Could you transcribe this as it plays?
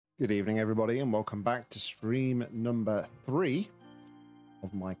Good evening, everybody, and welcome back to stream number 3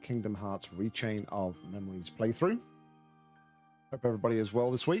 of my Kingdom Hearts Rechain of Memories playthrough. Hope everybody is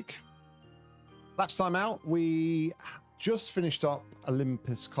well this week. Last time out, we just finished up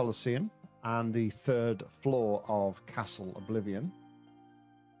Olympus Coliseum and the 3rd floor of Castle Oblivion.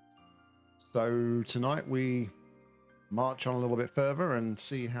 So tonight we march on a little bit further and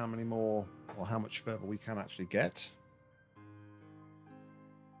see how many more, or how much further we can actually get.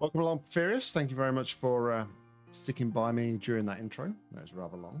 Welcome along, Furious. Thank you very much for sticking by me during that intro. That was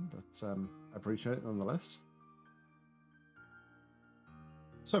rather long, but I appreciate it nonetheless.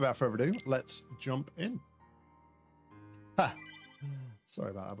 So without further ado, let's jump in. Ha!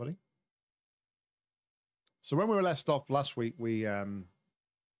 Sorry about that, buddy. So when we were left off last week, we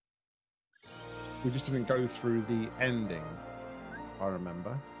just didn't go through the ending, I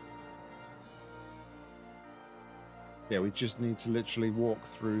remember. Yeah, we just need to literally walk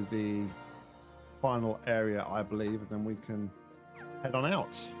through the final area, I believe, and then we can head on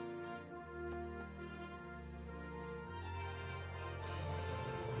out.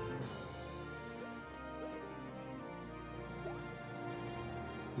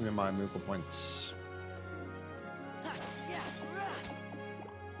 Give me my movable points.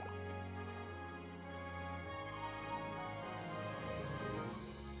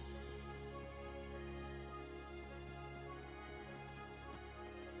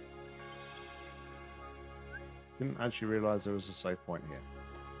 Didn't actually realize there was a save point here.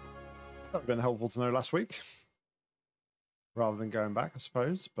 That would have been helpful to know last week, rather than going back, I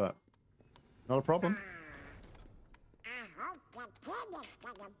suppose, but not a problem. I hope the kid is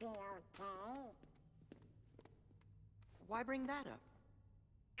gonna be okay. Why bring that up?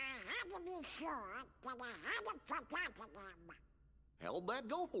 I had to be sure that I hadn't forgotten him. How'd that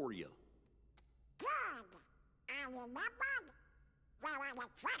go for you? Good. I remembered where I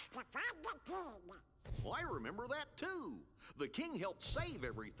had first to find the kid. Well, I remember that too. The king helped save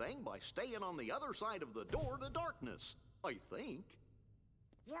everything by staying on the other side of the door to darkness, I think.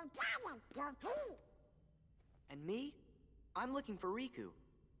 You got it, Goofy. And me? I'm looking for Riku.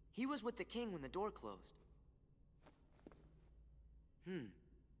 He was with the king when the door closed.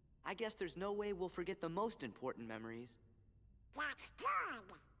 I guess there's no way we'll forget the most important memories. That's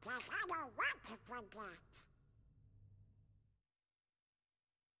good, 'cause I don't want to forget.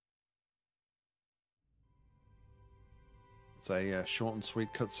 It's a short and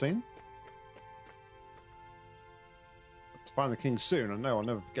sweet cutscene. To find the king soon. I know I'll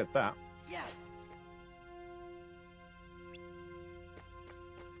never forget that. Yeah.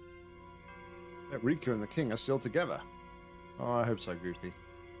 Riku and the king are still together. Oh, I hope so, Goofy.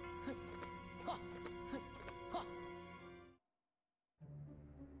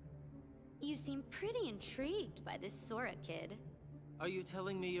 You seem pretty intrigued by this Sora kid. Are you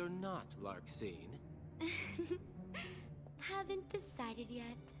telling me you're not Larxene? Haven't decided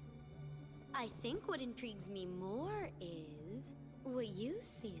yet. I think what intrigues me more is what you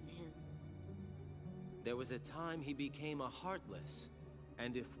see in him. There was a time he became a Heartless.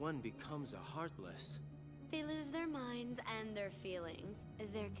 And if one becomes a Heartless... They lose their minds and their feelings.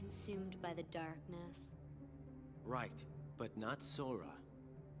 They're consumed by the darkness. Right, but not Sora.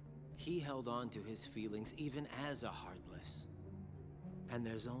 He held on to his feelings even as a Heartless. And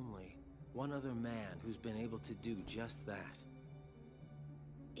there's only one other man who's been able to do just that.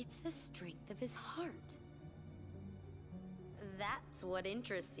 It's the strength of his heart. That's what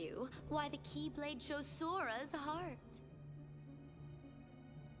interests you. Why the Keyblade shows Sora's heart.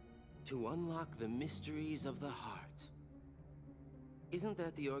 To unlock the mysteries of the heart. Isn't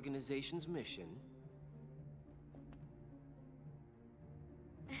that the organization's mission?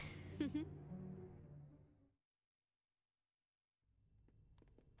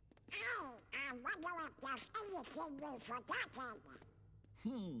 I wonder if there's anything we've forgotten.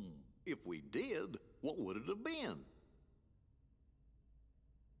 If we did, what would it have been?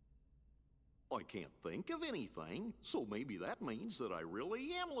 I can't think of anything, so maybe that means that I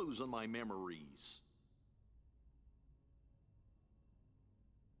really am losing my memories.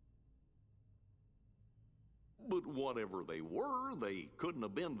 But whatever they were, they couldn't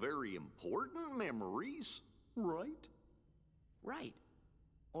have been very important memories, right? Right.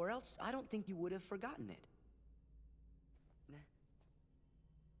 Or else I don't think you would have forgotten it.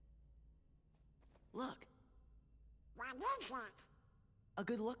 Look. What is it? A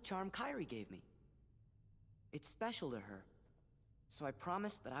good luck charm Kairi gave me. It's special to her, so I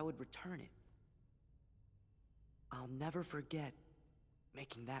promised that I would return it. I'll never forget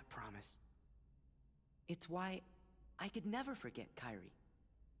making that promise. It's why I could never forget Kairi.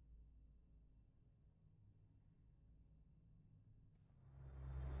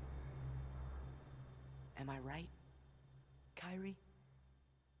 I right, Kyrie?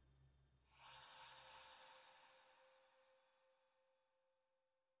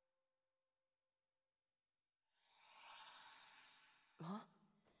 Huh?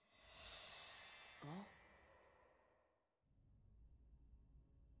 Oh?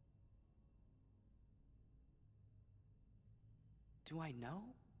 Do I know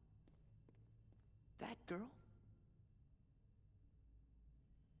that girl?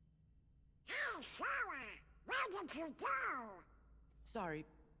 Hey, Sora! Where did you go? Sorry,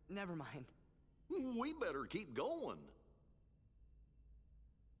 never mind. We better keep going.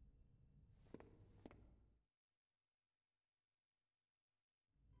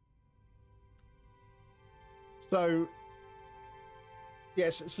 So,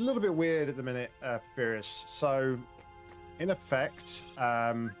 yes, it's a little bit weird at the minute, Papyrus. So, in effect,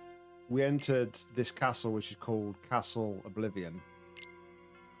 we entered this castle, which is called Castle Oblivion.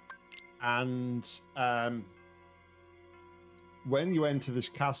 And when you enter this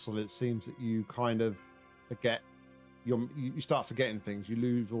castle, it seems that you kind of forget, you start forgetting things. You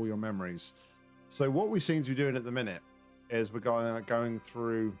lose all your memories. So what we seem to be doing at the minute is we're going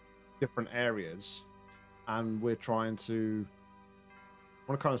through different areas, and we're trying to,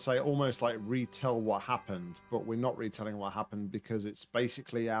 I want to kind of say almost like retell what happened, but we're not retelling what happened because it's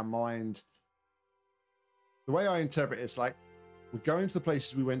basically our mind. The way I interpret it is like we're going to the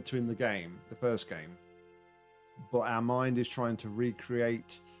places we went to in the game, the first game, but our mind is trying to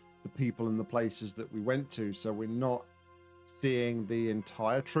recreate the people and the places that we went to. So we're not seeing the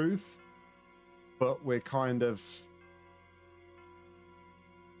entire truth, but we're kind of,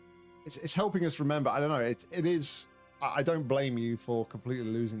 it's helping us remember. I don't know. It is. I don't blame you for completely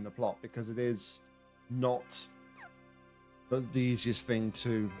losing the plot because it is not the easiest thing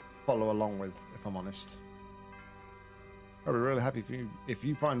to follow along with, if I'm honest. I'd be really happy if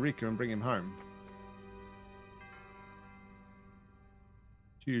you find Riku and bring him home.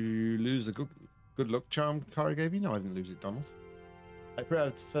 Did you lose the good luck charm Kari gave you? No, I didn't lose it, Donald. I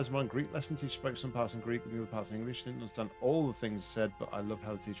prepared the first one Greek lesson. Teacher spoke some parts in Greek and the other parts in English. Didn't understand all the things said, but I love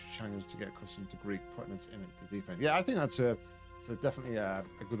how the teacher was challenging us to get accustomed to Greek, putting us in it the deep end. Yeah, I think that's definitely a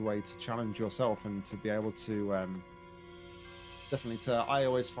good way to challenge yourself and to be able to I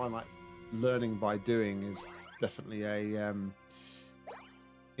always find like learning by doing is definitely a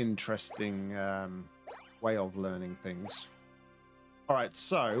interesting way of learning things. All right,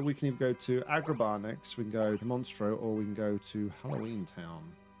 so we can either go to Agrabah next, we can go to Monstro, or we can go to Halloween Town.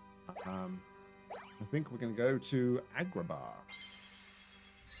 I think we're going to go to Agrabah.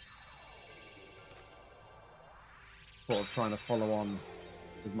 Sort of trying to follow on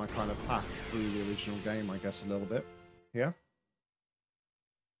with my kind of path through the original game, I guess, a little bit. Yeah?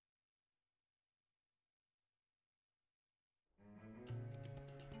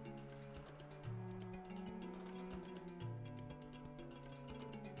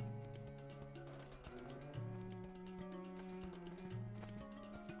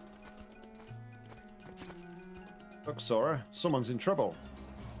 Look, Sora, someone's in trouble.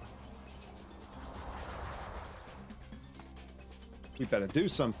 We better do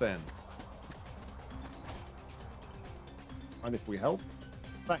something. And if we help?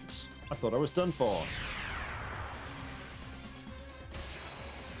 Thanks. I thought I was done for.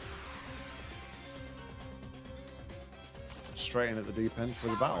 Straight in at the deep end for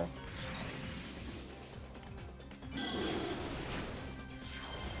the battle.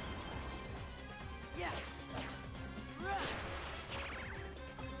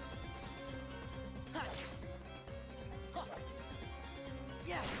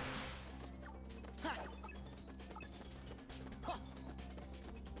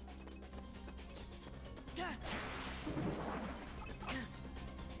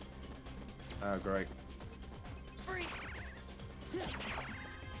 Oh, great.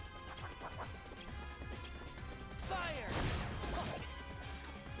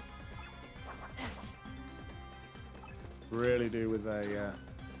 Really do with a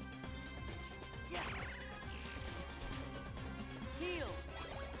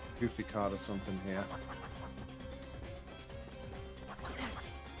goofy card or something here.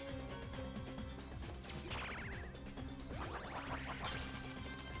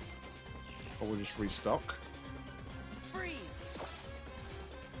 Or we'll just restock. Freeze!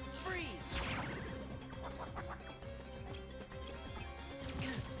 Freeze!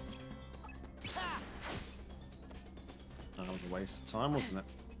 That was a waste of time, wasn't it?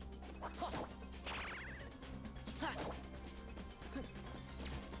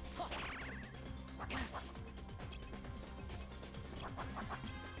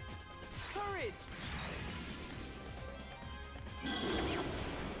 Courage!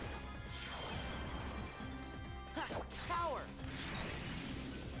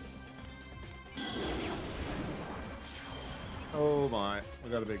 Oh my, we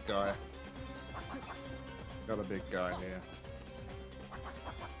got a big guy. Got a big guy here.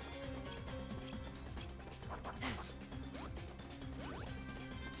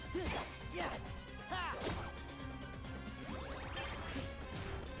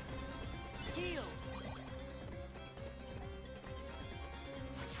 Heal.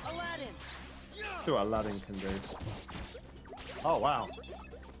 Aladdin. See what Aladdin can do. Oh wow.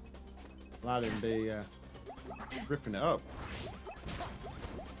 Aladdin be ripping it up.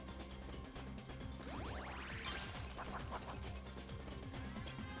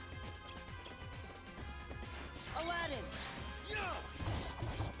 Aladdin.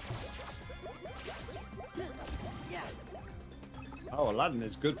 Oh, Aladdin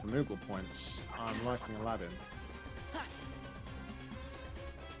is good for Moogle points. I'm liking Aladdin.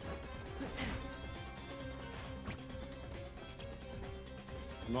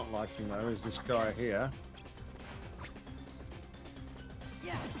 I'm not liking though is this guy here.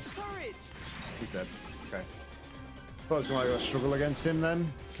 Yeah, courage. He's dead. Okay. Thought I was going to struggle against him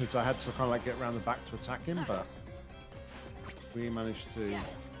then, because I had to kind of like get around the back to attack him, but we managed to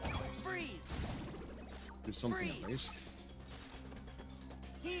Freeze. do something at least.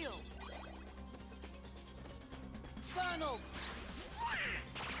 Heal. Funnel.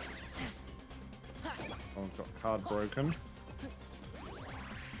 Oh, I've got a card broken.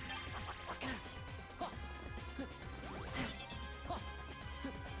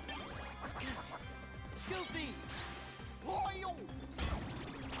 Goofy. Loyal!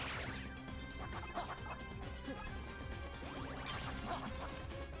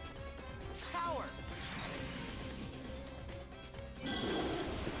 Power.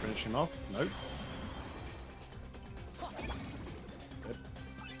 Finish him off. Nope. Good.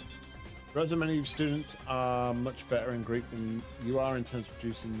 Whereas many of you students are much better in Greek than you are in terms of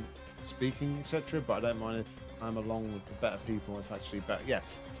producing, speaking, etc. But I don't mind if I'm along with the better people. It's actually better. Yeah,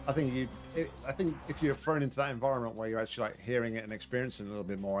 I think I think if you're thrown into that environment where you're actually like hearing it and experiencing it a little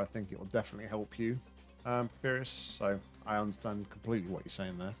bit more, I think it will definitely help you, Furious. So I understand completely what you're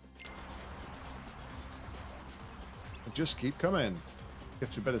saying there. But just keep coming.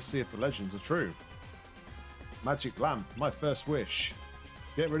 Guess you better see if the legends are true. Magic lamp, my first wish.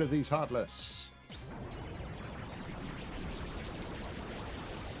 Get rid of these heartless.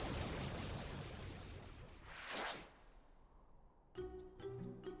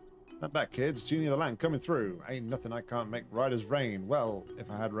 Not back, kids. Genie of the land coming through. Ain't nothing I can't make right as rain. Well, if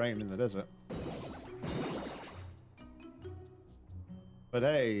I had rain in the desert. But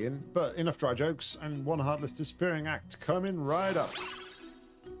hey, but enough dry jokes and one heartless disappearing act coming right up.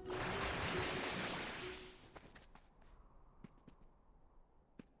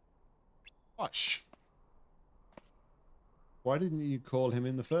 Watch. Why didn't you call him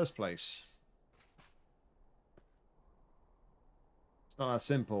in the first place? It's not that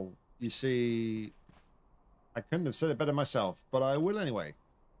simple. You see, I couldn't have said it better myself, but I will anyway.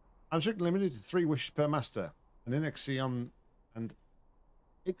 I'm strictly limited to 3 wishes per master, and Inexy on and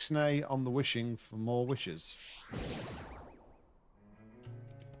Ixnay on the wishing for more wishes.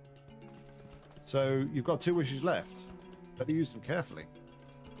 So you've got 2 wishes left. Better use them carefully.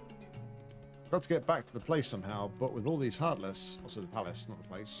 Got to get back to the place somehow, but with all these heartless, also the palace, not the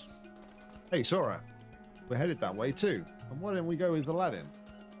place. Hey, Sora, we're headed that way too. And why don't we go with Aladdin?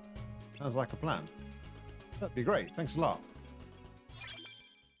 Sounds like a plan. That'd be great. Thanks a lot.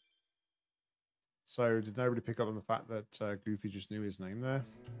 So, did nobody pick up on the fact that Goofy just knew his name there?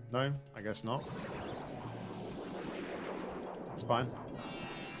 No, I guess not. It's fine.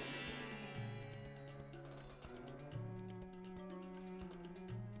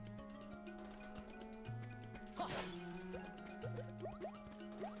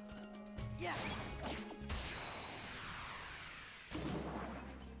 Yeah.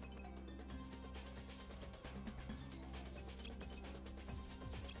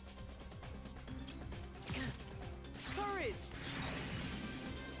 Courage.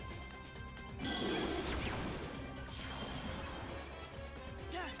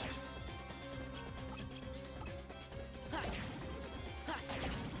 Yeah.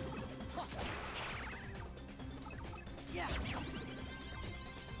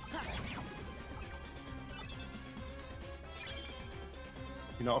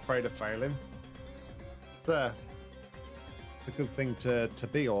 You're not afraid of failing. It's a good thing to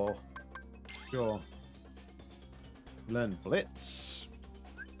be, or sure. Learn Blitz.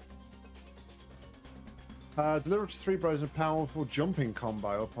 Deliver up to 3 blows of powerful jumping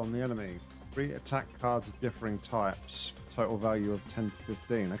combo upon the enemy. 3 attack cards of differing types. Total value of 10 to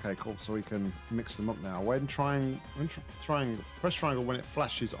 15. Okay, cool. So we can mix them up now. Press triangle when it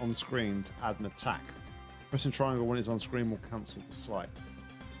flashes on screen to add an attack. Pressing triangle when it's on screen will cancel the swipe.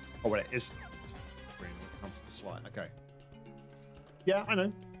 Oh, wait, it is screen will cancel the swipe. Okay. Yeah, I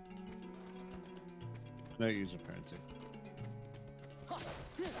know. No user parenting.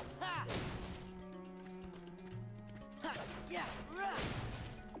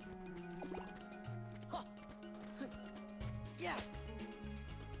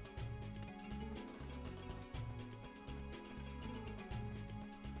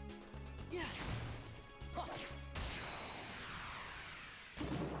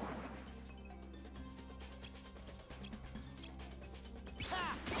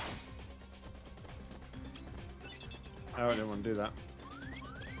 Oh, I didn't want to do that.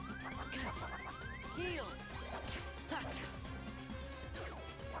 Heal.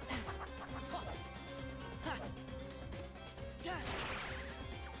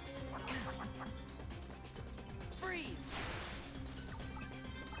 Freeze.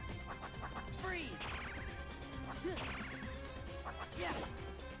 Freeze. Yeah.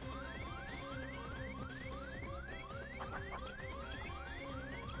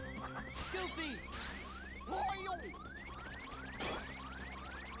 Goofy. Loyal!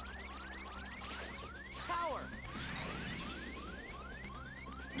 Power.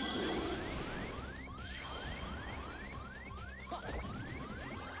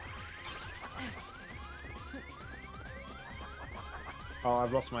 Oh,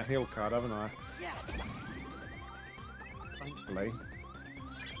 I've lost my heal card, haven't I? Yeah. Thankfully,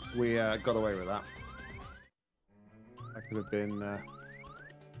 we got away with that. That could have been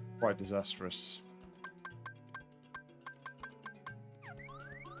quite disastrous.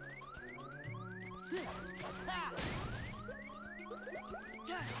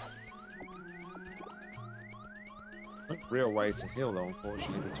 No real way to heal though,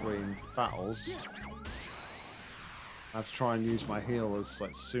 unfortunately, between battles. I have to try and use my heal as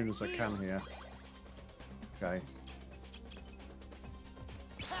soon as I can here. Okay.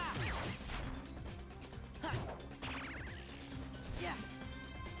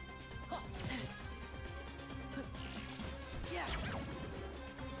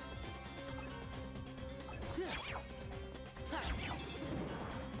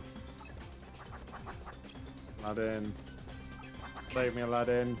 Aladdin. Save me,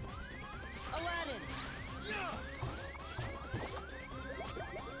 Aladdin. Aladdin.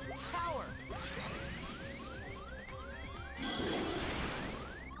 Power.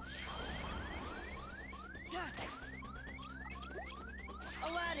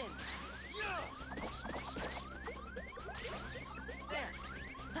 Aladdin. There.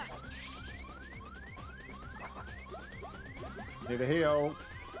 Need a heal.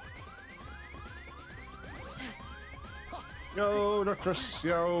 Yo, Doctress.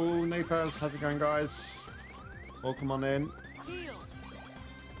 Yo, Napaz. How's it going, guys? Welcome on in. Heal.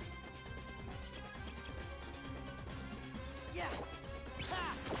 Yeah.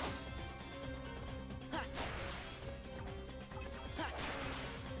 Ha. Ha. Ha.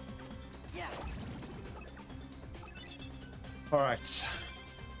 Yeah. All right.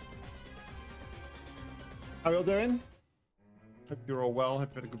 How are you all doing? Hope you're all well.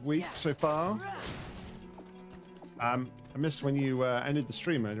 Hope you had a good week so far. I missed when you ended the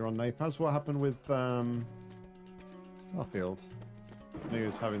stream earlier on, Napaz. What happened with Starfield? I knew he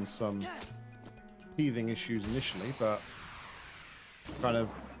was having some teething issues initially, but kind of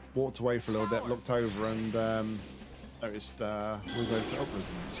walked away for a little bit, looked over, and noticed he was over to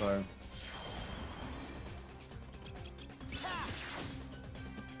Oblivion, so...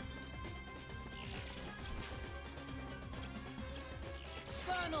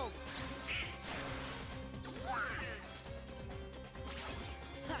 Funnel.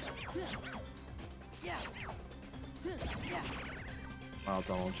 Yeah. Yeah. Wow,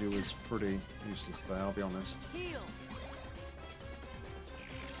 Donald, you was pretty useless there, I'll be honest. Heal.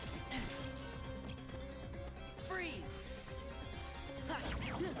 Freeze. Ha.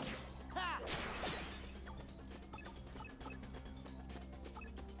 Ha.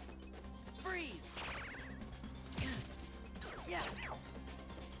 Freeze. Yeah.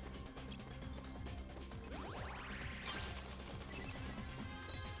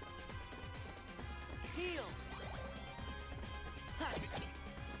 Heal. Ha.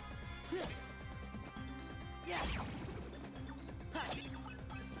 Yeah. Ha.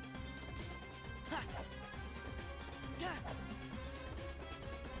 Ha. Yeah.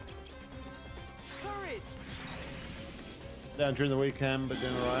 Courage. Down during the weekend, but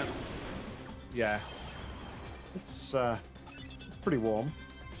doing alright. Yeah. It's pretty warm.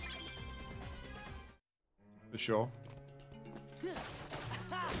 For sure. Yeah.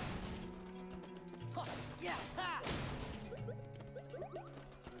 Ha.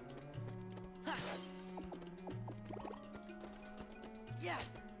 Ha. Yeah.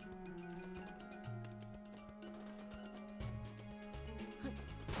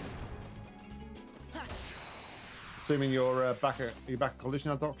 Assuming you're back at college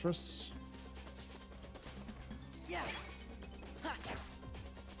now, Doctress. Yeah.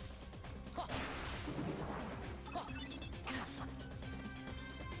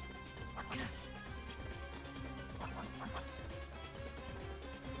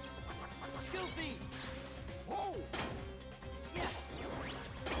 Goofy. Whoa! Yeah.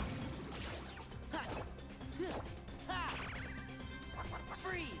 Ha. Ha.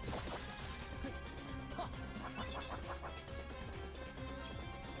 Freeze.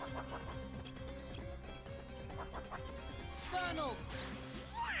 Donald.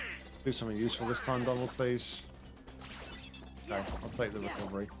 Do something useful this time, Donald, please. Okay, I'll take the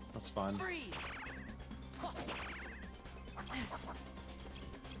recovery. That's fine. Freeze.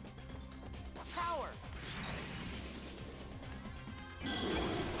 Power.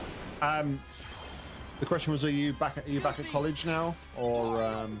 The question was, are you back at college now, or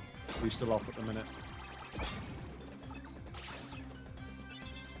are you still off at the minute?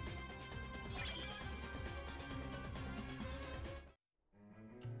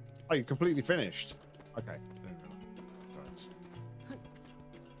 Oh, you completely finished. Okay. Right.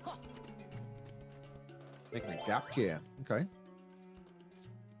 Making a gap here. Okay.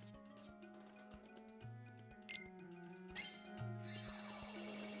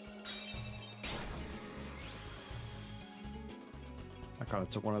 I kind of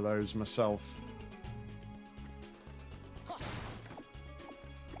took one of those myself.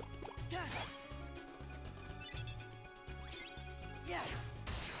 Yes. Yeah.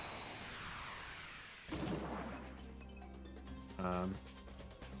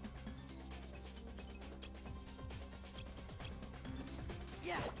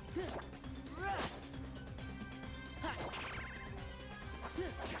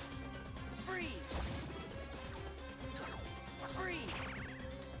 Freeze. Freeze.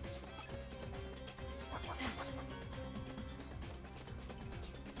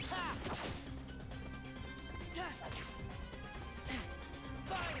 Ha.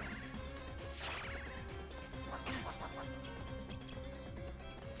 Fire.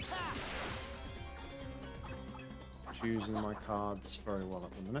 Ha. Choosing my cards very well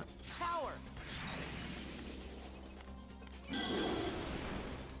at the minute. Power.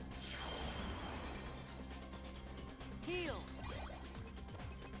 Heal.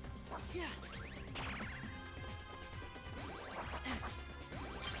 Yeah.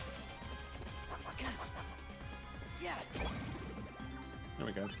 Yeah. There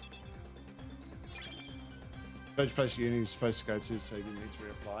we go. Which place uni is supposed to go to, so you need to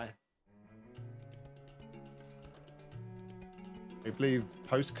reapply. I believe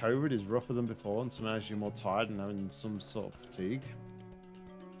post-COVID is rougher than before, and somehow you're more tired and having some sort of fatigue.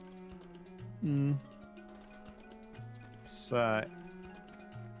 It's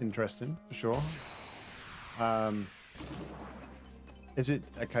interesting, for sure. Is it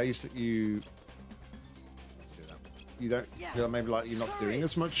a case that you don't feel maybe like you're not doing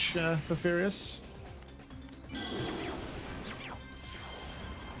as much for Furious?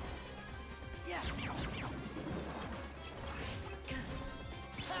 Yeah.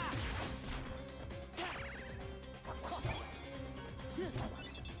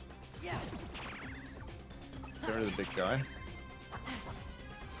 Yeah. Get rid of the big guy.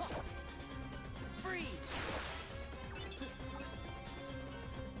 Freeze.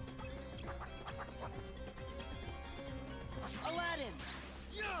 Aladdin.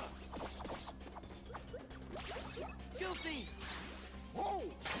 Yeah! Goofy. Whoa!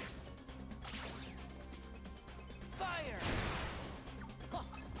 Fire.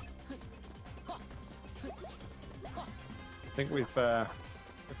 I think we've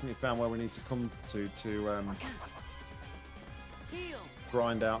definitely found where we need to come to Heal.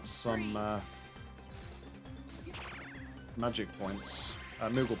 grind out some magic points,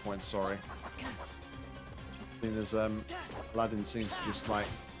 Moogle points, sorry. As Aladdin seems to just like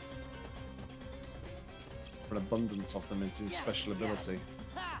an abundance of them is his special ability.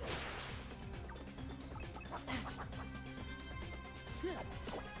 Ha.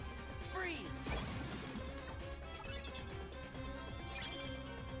 Freeze.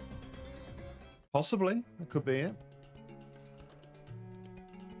 Possibly, that could be it.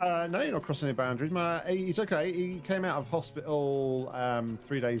 No, you're not crossing any boundaries. He's okay. He came out of hospital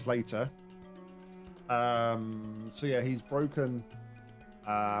 3 days later. So yeah, he's broken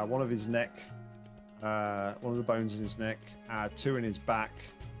one of his neck, one of the bones in his neck, 2 in his back,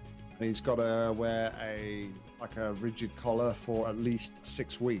 and he's got to wear a rigid collar for at least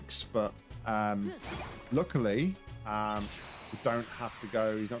 6 weeks. But luckily, we don't have to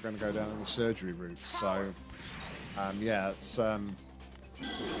go. He's not going to go down the surgery route. So, yeah, it's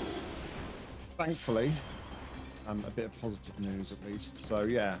thankfully a bit of positive news at least. So,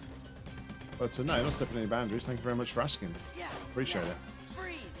 yeah. But no, not stepping any boundaries. Thank you very much for asking. Appreciate it.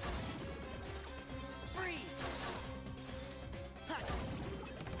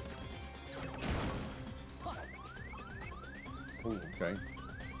 Oh, okay.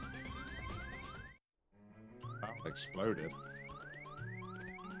 That exploded.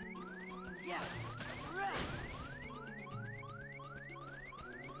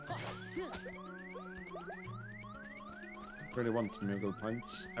 I really want to move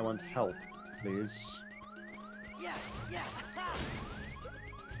points. I want help, please.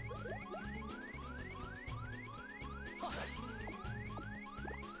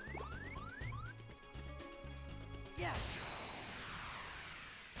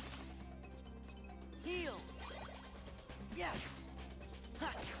 Heal.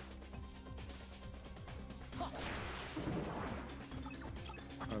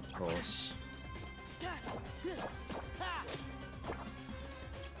 Of course.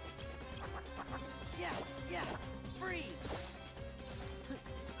 Freeze.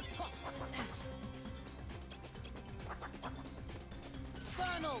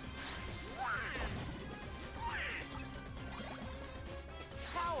 Funnel.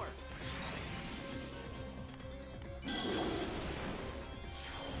 Power.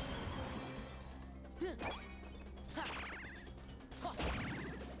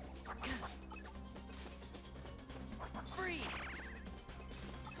 Freeze.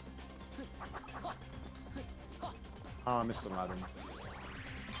 Ah, Mr. Aladdin.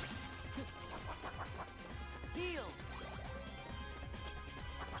 Heal.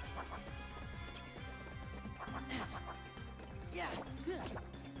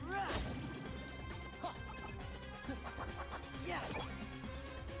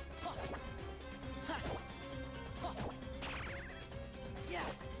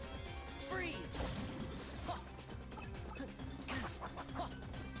 Freeze.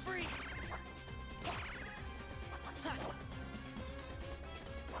 Freeze.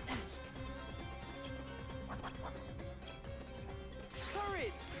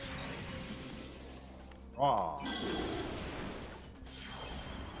 Courage. Ah.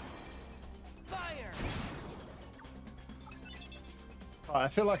 Fire. I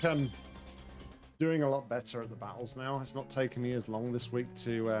feel like I'm doing a lot better at the battles now. It's not taking me as long this week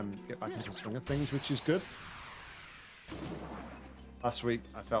to get back into the swing of things, which is good. Last week,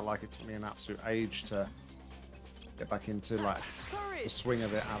 I felt like it took me an absolute age to get back into like the swing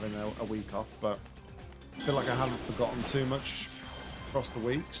of it, having a week off. But I feel like I haven't forgotten too much across the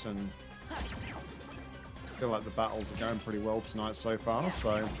weeks, and I feel like the battles are going pretty well tonight so far.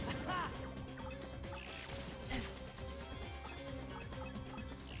 So.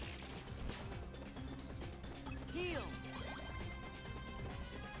 Heal.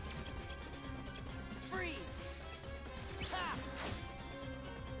 Freeze. Ha.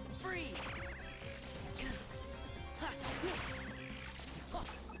 Freeze.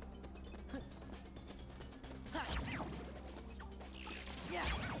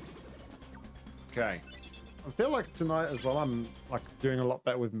 Okay. I feel like tonight as well, I'm like doing a lot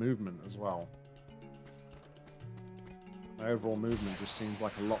better with movement as well. My overall movement just seems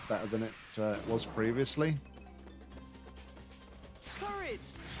like a lot better than it was previously. Courage.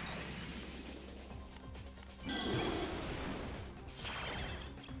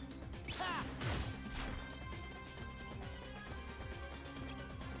 Ha.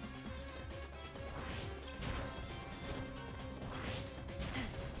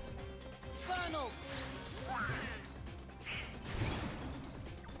 Funnel.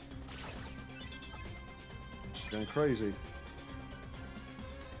 She's going crazy.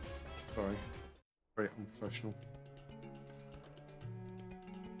 Sorry. Very unprofessional.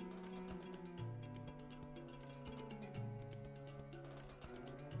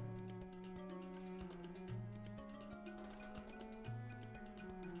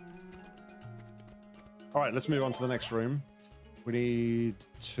 All right, let's move on to the next room. We need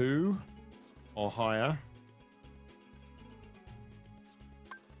 2 or higher.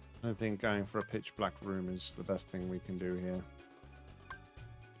 I don't think going for a pitch black room is the best thing we can do here.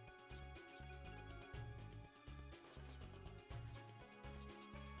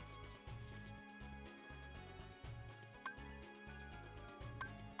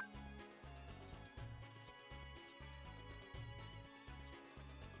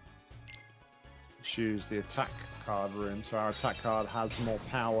 Choose the attack card room, so our attack card has more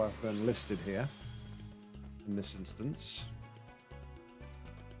power than listed here in this instance.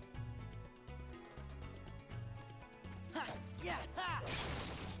 Ha. Yeah.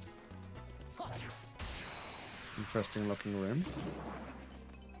 Interesting looking room.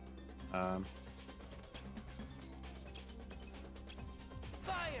 Fire!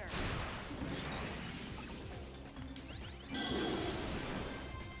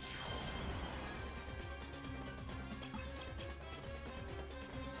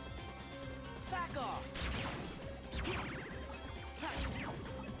 Back off!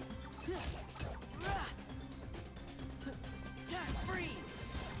 Freeze!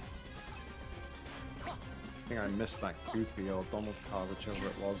 I think I missed that Goofy or Donald card, whichever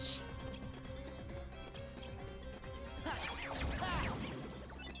it was.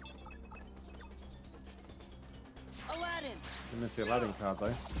 Aladdin! I missed the Aladdin card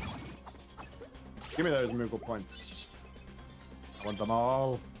though. Give me those Moogle points. I want them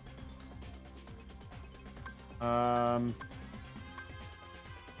all. A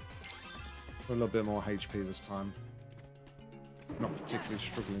little bit more HP this time. Not particularly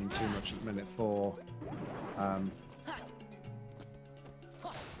struggling too much at minute 4.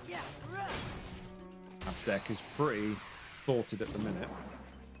 That deck is pretty sorted at the minute.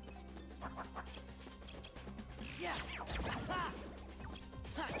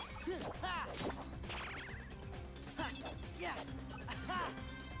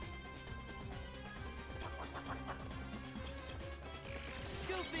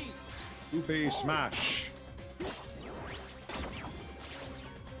 Goofy smash!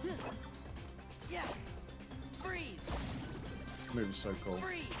 Move is so cool.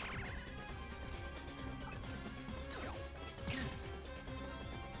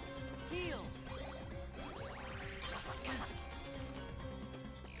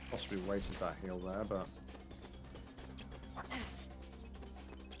 Possibly wasted that heal there, but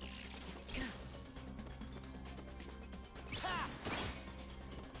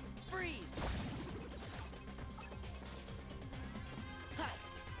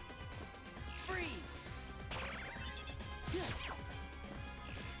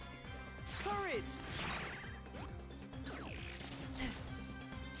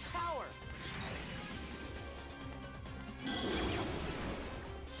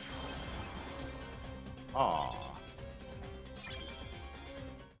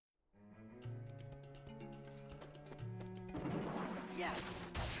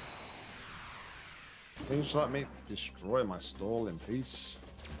please let me destroy my stall in peace.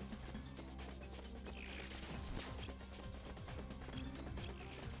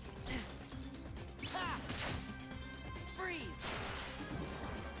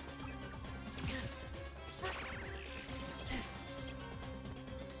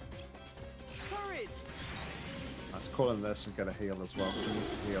 Let's call in this and get a heal as well, because we need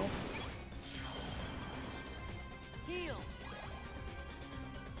to heal.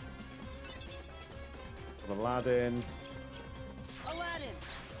 Aladdin. Aladdin.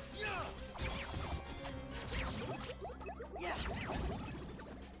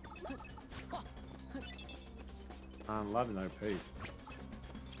 And Aladdin OP.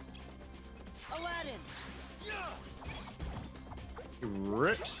 Aladdin. He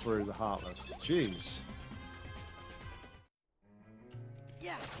rips through the Heartless. Jeez.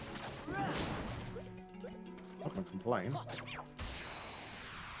 Not gonna complain.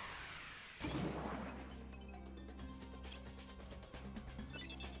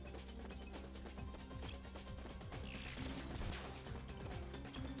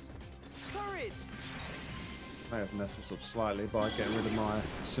 May have messed this up slightly by getting rid of my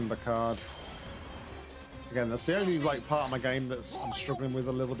Simba card. Again, that's the only part of my game that I'm struggling with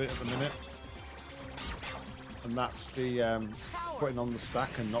a little bit at the minute, and that's the putting on the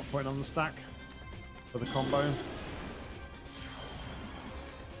stack and not putting on the stack for the combo.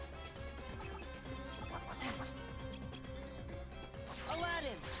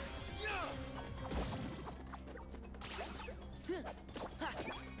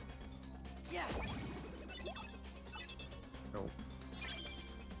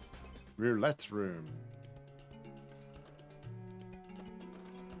 Roulette room.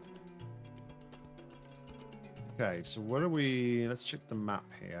 Okay, so what are we? Let's check the map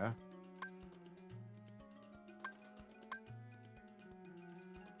here.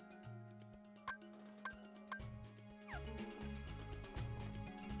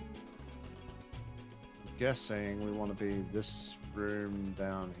 I'm guessing we want to be this room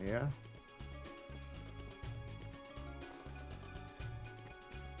down here.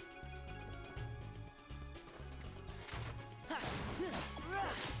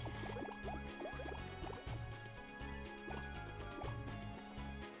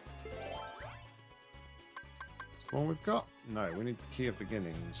 The one we've got? No, we need the key of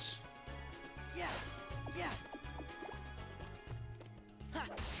beginnings.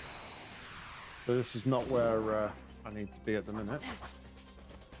 But this is not where I need to be at the minute.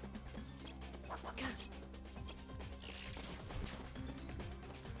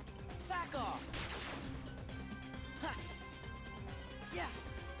 Back off. Ha. Yeah.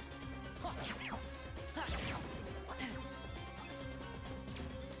 Ha. Ha.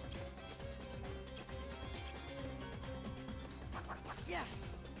 Yeah.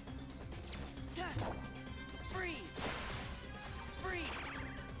 Ha. Freeze. Freeze.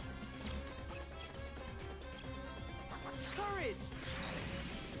 Courage.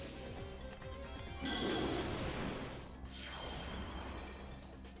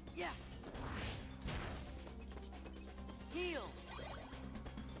 Yeah. Heal.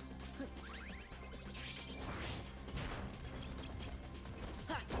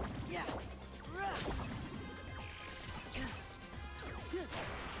 Ha. Yeah. Rah.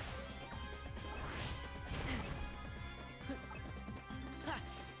 Ha. Ha.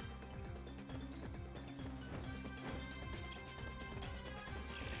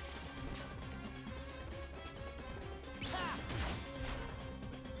 Ha.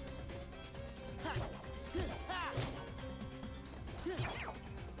 Ha.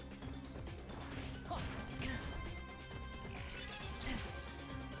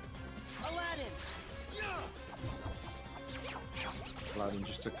 Aladdin. Aladdin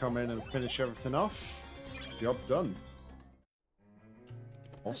just to come in and finish everything off. Job done.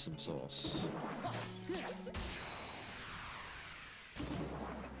 Awesome sauce.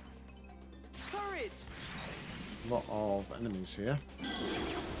 Courage. A lot of enemies here.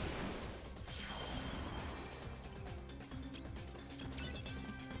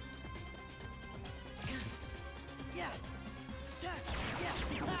 Yeah. Yeah. Yeah.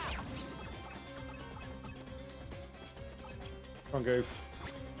 Ha. Come on, Goof.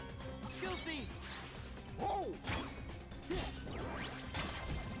 Guilty. Whoa!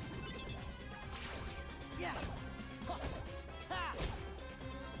 Yeah. Ha. Ha.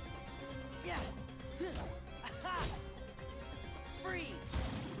 Yeah. Ha. Freeze.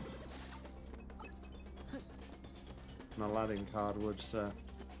 An Aladdin card would be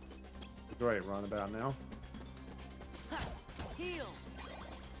great right about now. Ha. Heal.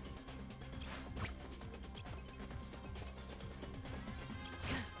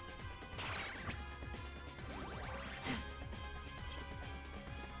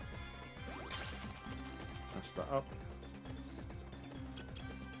 Mess that up.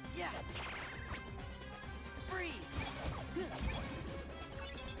 Yeah. Freeze.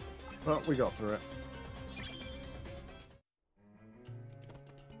 Well, we got through it.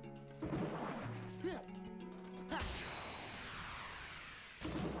 Ha.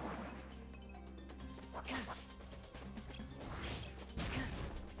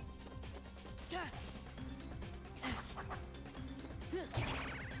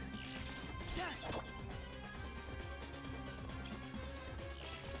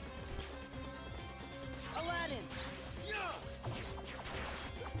 Aladdin.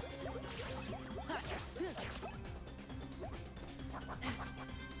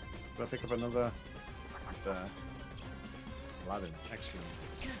 Did I pick up another? Aladdin, excellent.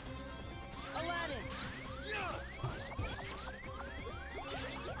 Aladdin.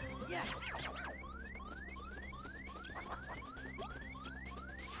 Yeah.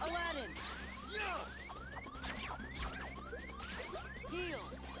 Aladdin. Heal.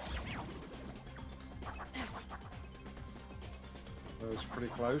 That was pretty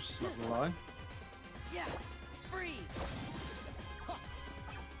close, not gonna lie. Yeah. Freeze. Ha.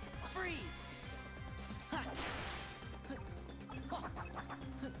 Freeze. Ha. Ha.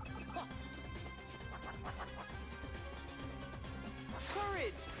 Ha.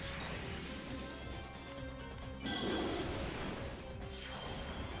 Courage.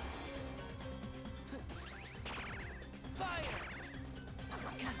 Fire.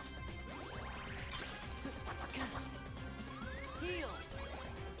 Heal.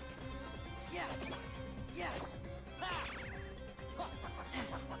 Yeah. Yeah. Ha. Ha.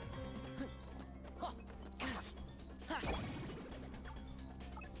 Ha. Ha.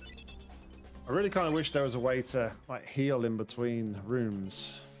 I really kind of wish there was a way to like heal in between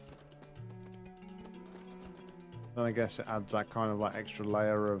rooms. Then I guess it adds that kind of like extra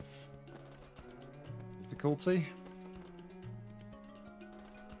layer of difficulty.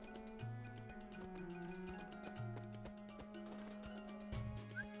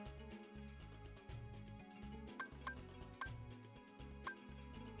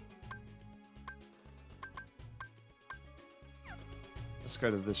 Let's go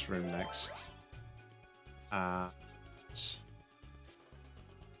to this room next.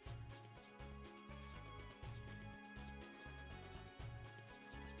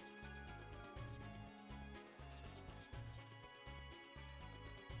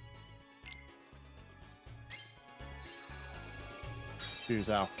 Choose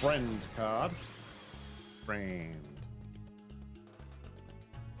our friend card. Friend.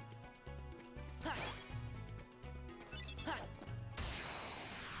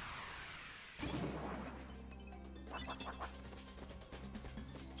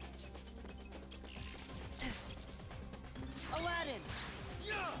 Aladdin!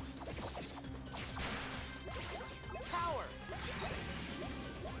 Power!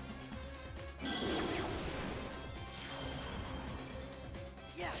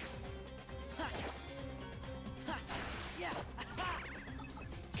 Yeah! Ha! Ha! Yeah!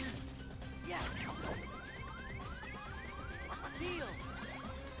 Yeah! Heal!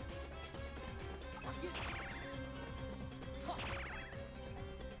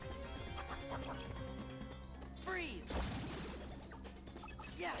 Freeze!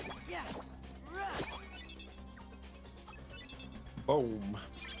 Yeah, yeah. Boom.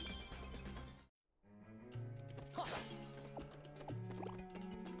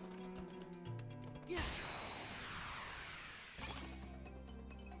 Yeah.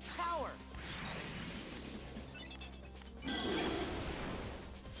 Power.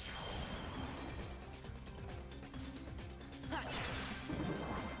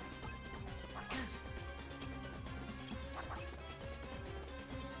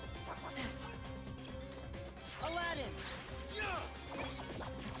 Aladdin!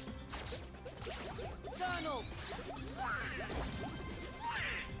 Donald!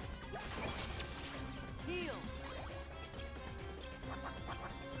 Heal!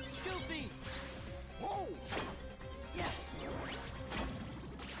 Goofy! Whoa! Yeah!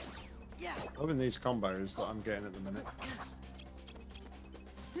 Yeah! Loving these combos that I'm getting at the minute.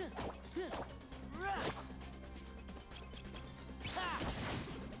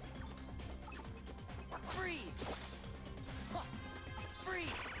 Freeze!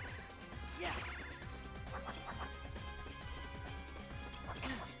 Freeze! Yeah!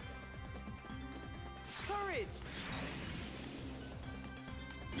 Courage!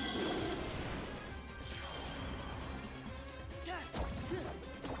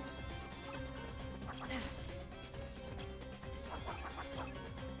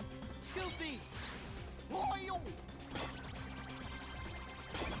 Goofy! Loyal!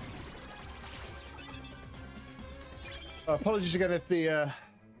 Apologies again if the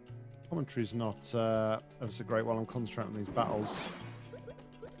commentary's not ever so great while I'm concentrating on these battles.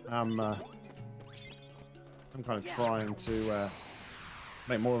 I'm kind of trying to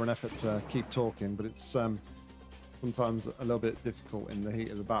make more of an effort to keep talking, but it's sometimes a little bit difficult in the heat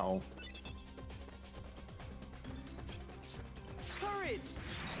of the battle. Courage!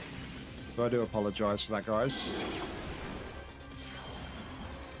 So I do apologise for that, guys.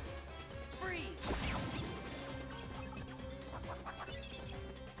 Freeze!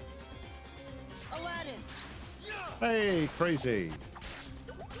 Aladdin! Hey, crazy!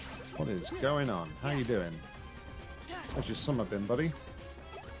 What is going on? How you doing? How's your summer been, buddy?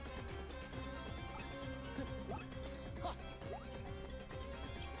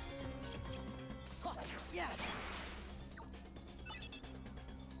 Yeah!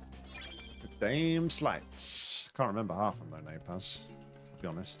 Damn slights. Can't remember half of them though, Napaz. To be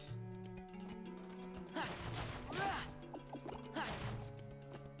honest.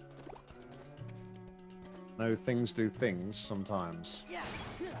 No, things do things sometimes. Yeah!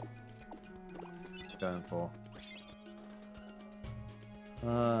 Going for.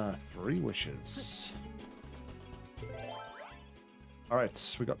 3 wishes.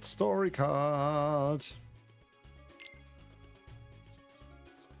 Alright, we got the story card.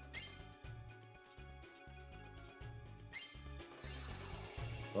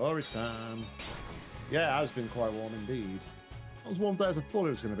 Story time. Yeah, it has been quite warm indeed. Not as warm as I thought it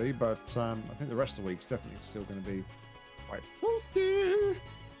was going to be, but I think the rest of the week's definitely still going to be quite toasty.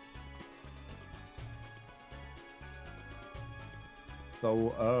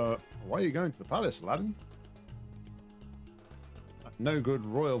 So, why are you going to the palace, Aladdin? No good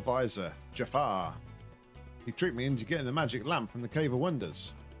royal visor, Jafar. He tricked me into getting the magic lamp from the Cave of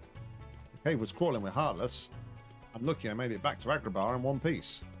Wonders. The cave was crawling with Heartless. I'm lucky I made it back to Agrabah in one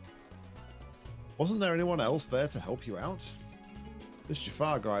piece. Wasn't there anyone else there to help you out? This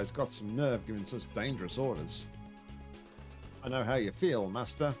Jafar guy's got some nerve giving such dangerous orders. I know how you feel,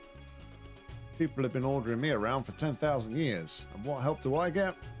 Master. People have been ordering me around for 10,000 years, and what help do I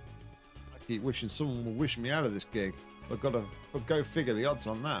get? I keep wishing someone will wish me out of this gig, but go figure the odds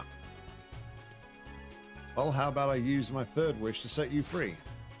on that. Well, how about I use my 3rd wish to set you free?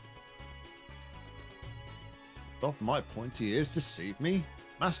 Off my pointy ears deceive me?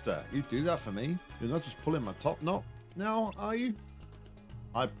 Master, you do that for me? You're not just pulling my top knot now, are you?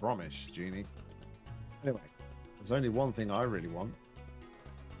 I promise, Genie. Anyway, there's only one thing I really want.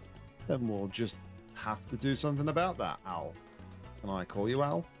 Then we'll just have to do something about that, Al. Can I call you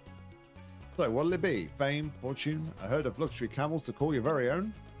Al? So, what'll it be? Fame? Fortune? A herd of luxury camels to call your very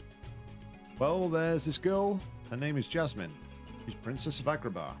own? Well, there's this girl. Her name is Jasmine. She's Princess of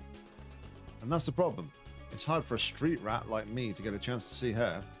Agrabah. And that's the problem. It's hard for a street rat like me to get a chance to see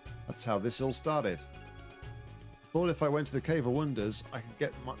her. That's how this all started. Thought if I went to the Cave of Wonders, I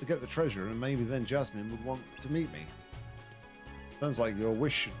could get the treasure, and maybe then Jasmine would want to meet me. Sounds like your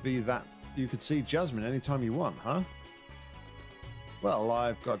wish should be that you could see Jasmine anytime you want, huh? Well,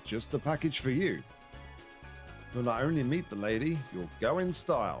 I've got just the package for you. You'll not only meet the lady, you'll go in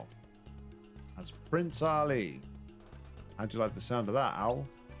style. As Prince Ali. How'd you like the sound of that, Owl?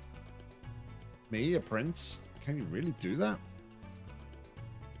 Me, a prince? Can you really do that?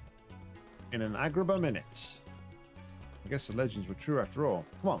 In an Agrabah minute. I guess the legends were true after all.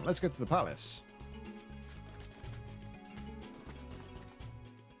 Come on, let's get to the palace.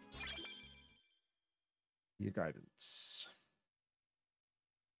 Your guidance.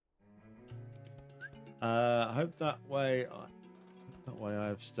 I hope that way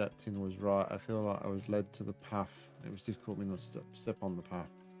I've stepped in was right. I feel like I was led to the path. It was difficult for me not to step on the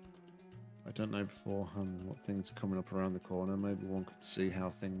path. I don't know beforehand what things are coming up around the corner. Maybe one could see how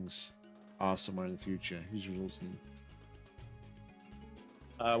things are somewhere in the future. Who's listening?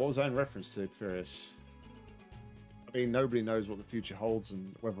 What was I in reference to, Curious? I mean, nobody knows what the future holds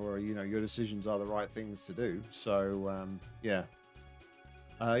and whether, you know, your decisions are the right things to do. So, yeah.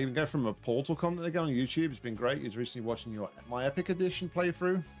 You can go from a Portal comment they get on YouTube. It's been great. He's recently watching your My Epic Edition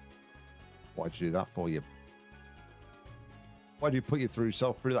playthrough. Why'd you do that for you? Why do you put you through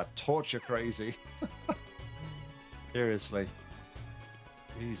self-through that torture crazy? Seriously.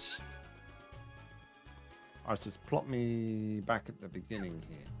 Jeez. Alright, so just plot me back at the beginning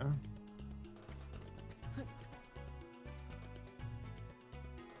here.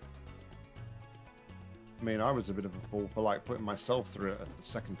 I mean, I was a bit of a fool for like putting myself through it the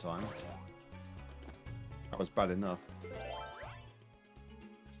second time. That was bad enough.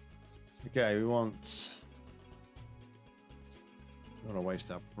 Okay, we want... We don't want to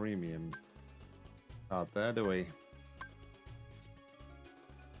waste our premium card there, do we?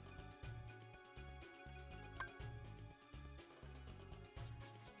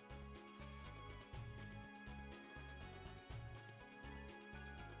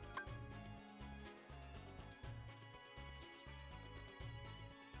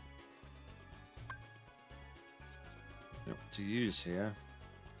 To use here.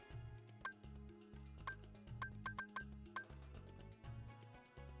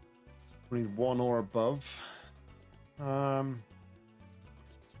 We need 1 or above.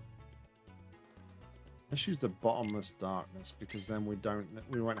 Let's use the bottomless darkness because then we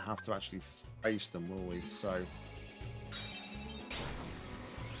won't have to actually face them, will we? So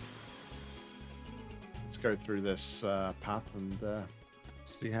let's go through this path and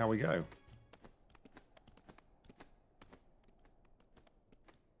see how we go.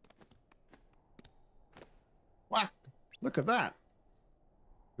 Wow, look at that.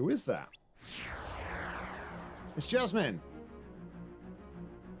 Who is that? It's Jasmine.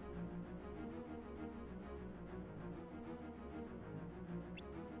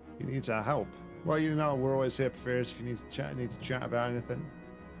 He needs our help. Well, you know, we're always here, Fears, if you need to chat about anything.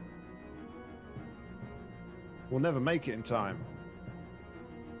 We'll never make it in time.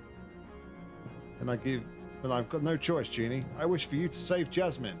 And I've got no choice, Genie. I wish for you to save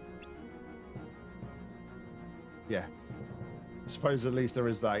Jasmine. Yeah, I suppose at least there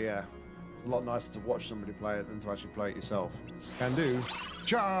is that, yeah. It's a lot nicer to watch somebody play it than to actually play it yourself. Can do.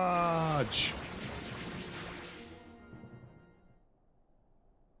 Charge!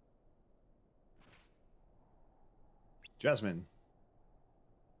 Jasmine.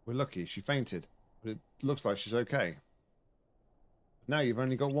 We're lucky, she fainted, but it looks like she's okay. Now you've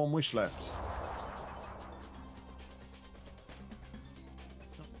only got 1 wish left.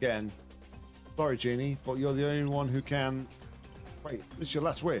 Again. Sorry, Genie, but you're the only one who can... Wait, this is your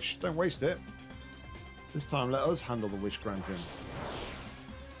last wish. Don't waste it. This time, let us handle the wish granting.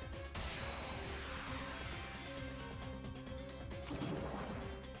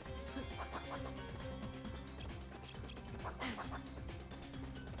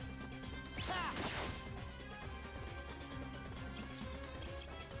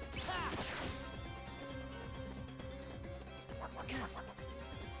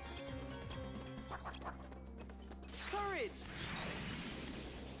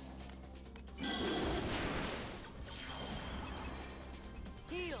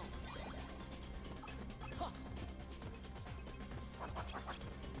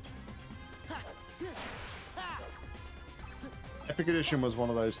 Epic Edition was one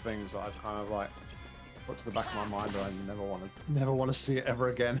of those things that I kind of like put to the back of my mind that I never want to see it ever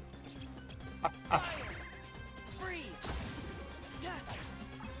again. Freeze! Yeah.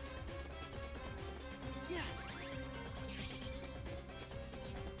 Yeah.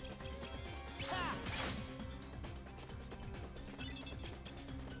 Ha!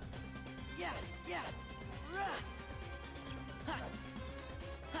 Yeah, yeah. Rah! Ha!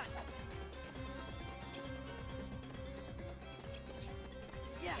 Ha!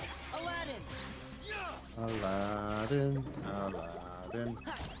 Yeah, Aladdin. Aladdin, Aladdin.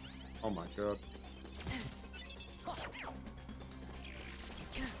 Oh my god.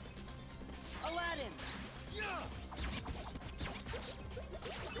 Aladdin.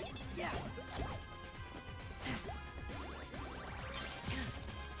 Yeah.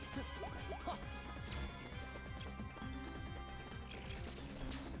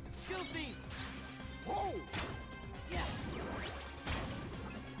 Goofy. Whoa! Yeah.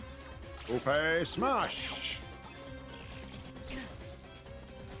 Okay, smash!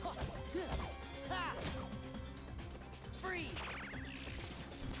 Ha! Free.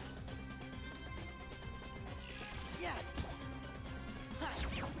 Yeah. Ha!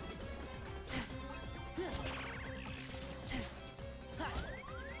 Ha!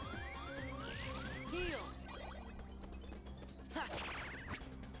 Heal. Ha!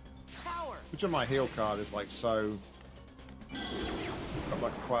 Power. Which of my heal card is like so... got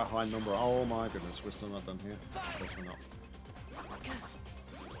like quite a high number. Oh my goodness, we're still not done here. Of course we're not.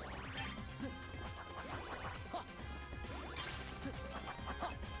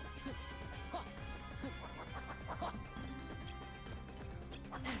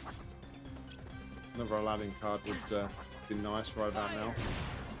 Another Aladdin card would be nice right about now.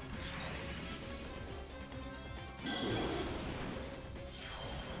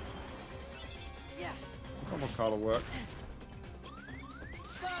 Yeah. One more card will work.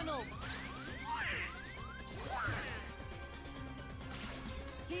 Donald.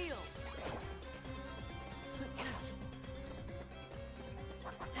 Heal.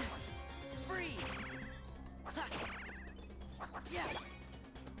 Free. Yeah.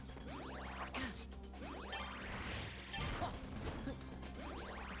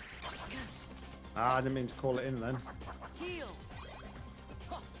 Ah, I didn't mean to call it in then. Heal.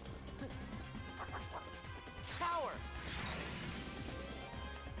 Power.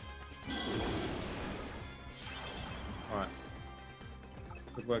 Alright.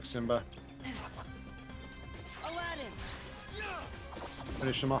 Good work, Simba. Aladdin.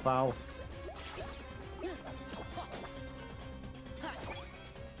 Finish him up, Al.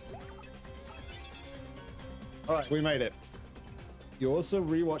 Alright, we made it. You also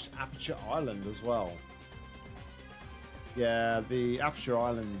rewatched Aperture Island as well. Yeah, the Aperture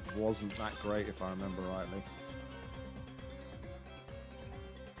Island wasn't that great if I remember rightly.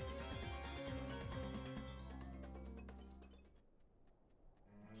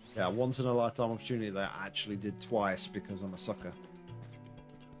 Yeah, once in a lifetime opportunity that I actually did twice because I'm a sucker.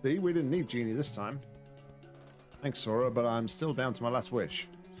 See, we didn't need Genie this time. Thanks, Sora, but I'm still down to my last wish.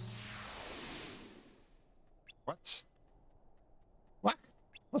 What? What?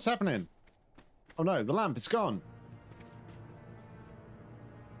 What's happening? Oh no, the lamp is gone.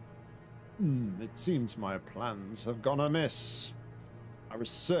 It seems my plans have gone amiss. I was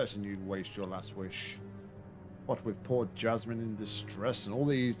certain you'd waste your last wish. What with poor Jasmine in distress and all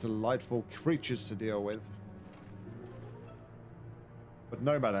these delightful creatures to deal with. But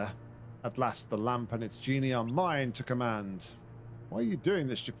no matter. At last the lamp and its genie are mine to command. Why are you doing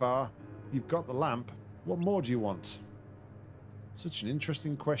this, Jafar? You've got the lamp. What more do you want? Such an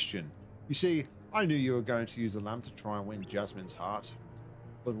interesting question. You see, I knew you were going to use the lamp to try and win Jasmine's heart.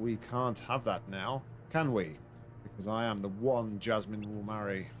 But we can't have that now, can we? Because I am the one Jasmine will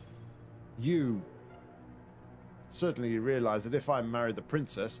marry. You. Certainly you realize that if I marry the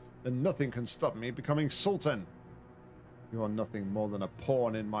princess, then nothing can stop me becoming Sultan. You are nothing more than a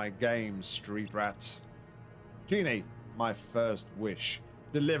pawn in my game, street rat. Genie, my first wish.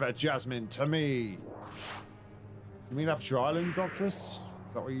 Deliver Jasmine to me. You mean Aperture Island, Doctress?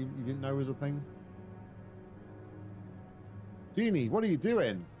 Is that what you didn't know was a thing? Genie, what are you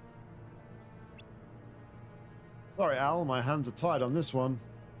doing? Sorry, Al, my hands are tied on this one.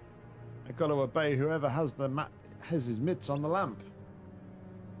 I've got to obey whoever has his mitts on the lamp.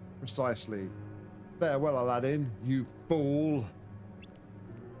 Precisely. Farewell, Aladdin, you fool.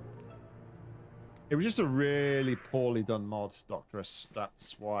 It was just a really poorly done mod, Doctress.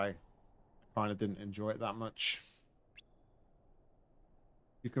 That's why I kind of didn't enjoy it that much.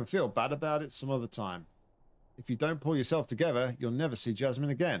 You can feel bad about it some other time. If you don't pull yourself together, you'll never see Jasmine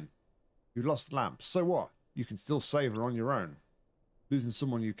again. You lost the lamp. So what? You can still save her on your own. Losing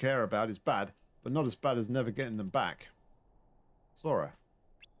someone you care about is bad, but not as bad as never getting them back. Sora.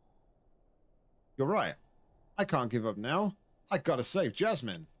 You're right. I can't give up now. I gotta save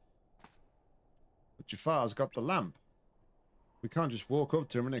Jasmine. But Jafar's got the lamp. We can't just walk up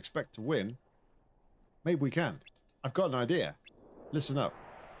to him and expect to win. Maybe we can. I've got an idea. Listen up.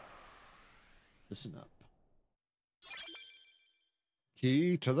 Listen up.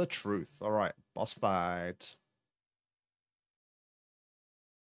 Key to the truth. Alright, boss fight.